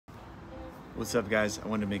What's up, guys? I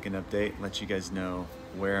wanted to make an update, let you guys know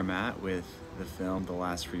where I'm at with the film, The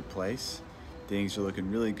Last Free Place. Things are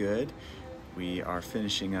looking really good. We are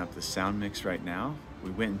finishing up the sound mix right now.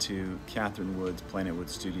 We went into Catherine Wood's Planet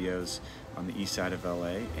Wood Studios on the east side of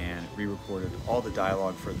LA and re-recorded all the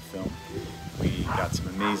dialogue for the film. We got some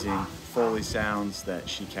amazing Foley sounds that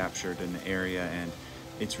she captured in the area, and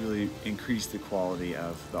it's really increased the quality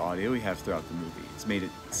of the audio we have throughout the movie. It's made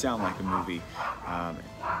it sound like a movie,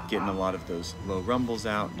 getting a lot of those low rumbles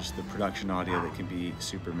out, and just the production audio that can be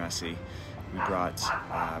super messy. We brought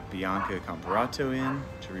Bianca Comparato in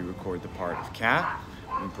to re-record the part of Kat.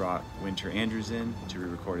 We brought Winter Andrews in to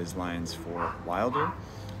re-record his lines for Wilder.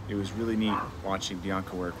 It was really neat watching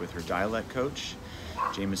Bianca work with her dialect coach,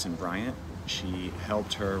 Jameson Bryant. She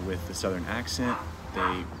helped her with the Southern accent.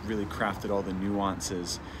 They really crafted all the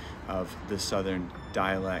nuances of the Southern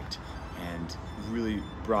dialect and really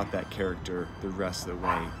brought that character the rest of the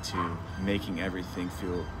way to making everything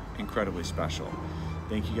feel incredibly special.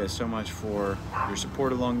 Thank you guys so much for your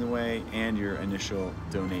support along the way and your initial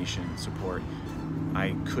donation support.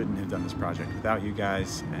 I couldn't have done this project without you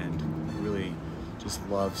guys, and really just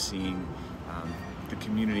love seeing the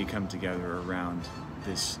community come together around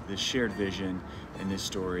this shared vision and this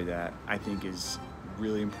story that I think is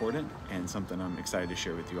really important and something I'm excited to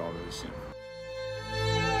share with you all really soon.